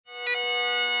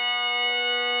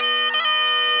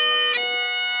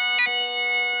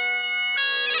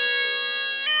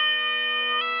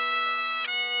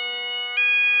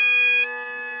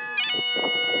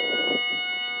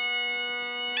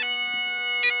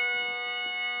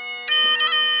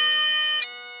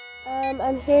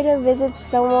I'm here to visit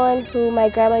someone who my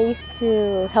grandma used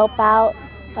to help out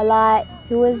a lot.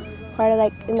 He was part of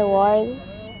in the war.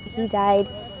 He died.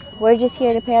 We're just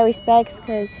here to pay our respects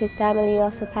because his family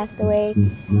also passed away,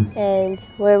 and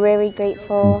we're very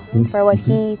grateful for what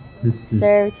he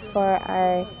served for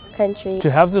our country. To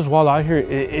have this wall out here,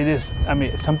 it is, I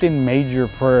mean, something major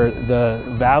for the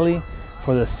valley,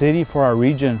 for the city, for our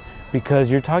region,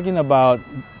 because you're talking about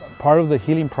part of the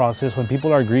healing process when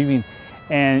people are grieving.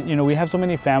 And you know, we have so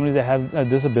many families that have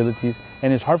disabilities,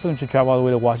 and it's hard for them to travel all the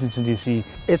way to Washington, D.C.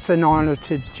 It's an honor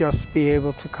to just be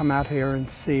able to come out here and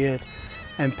see it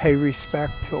and pay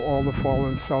respect to all the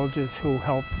fallen soldiers who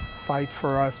helped fight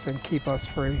for us and keep us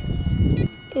free.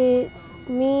 It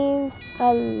means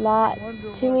a lot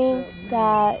to me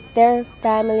that their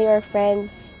family or friends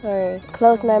or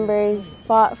close members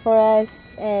fought for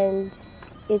us, and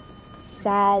it's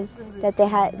sad that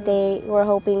they were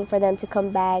hoping for them to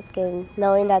come back, and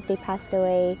knowing that they passed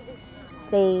away,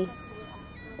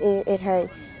 it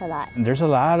hurts a lot. There's a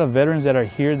lot of veterans that are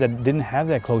here that didn't have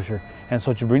that closure, and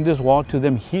so to bring this wall to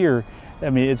them here, I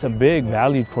mean, it's a big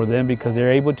value for them because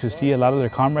they're able to see a lot of their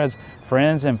comrades,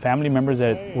 friends, and family members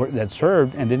that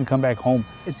served and didn't come back home.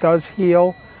 It does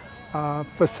heal.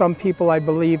 For some people, I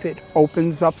believe it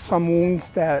opens up some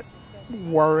wounds that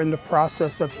were in the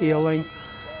process of healing.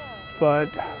 But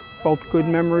both good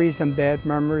memories and bad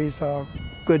memories are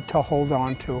good to hold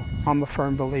on to. I'm a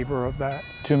firm believer of that.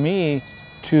 To me,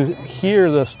 to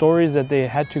hear the stories that they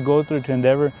had to go through to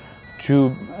endeavor to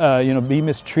be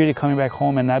mistreated coming back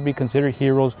home and not be considered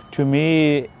heroes, to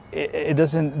me, it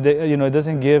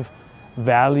doesn't give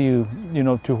value,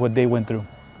 to what they went through.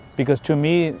 Because to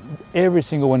me, every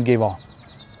single one gave all.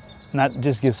 Not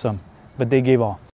just give some, but they gave all.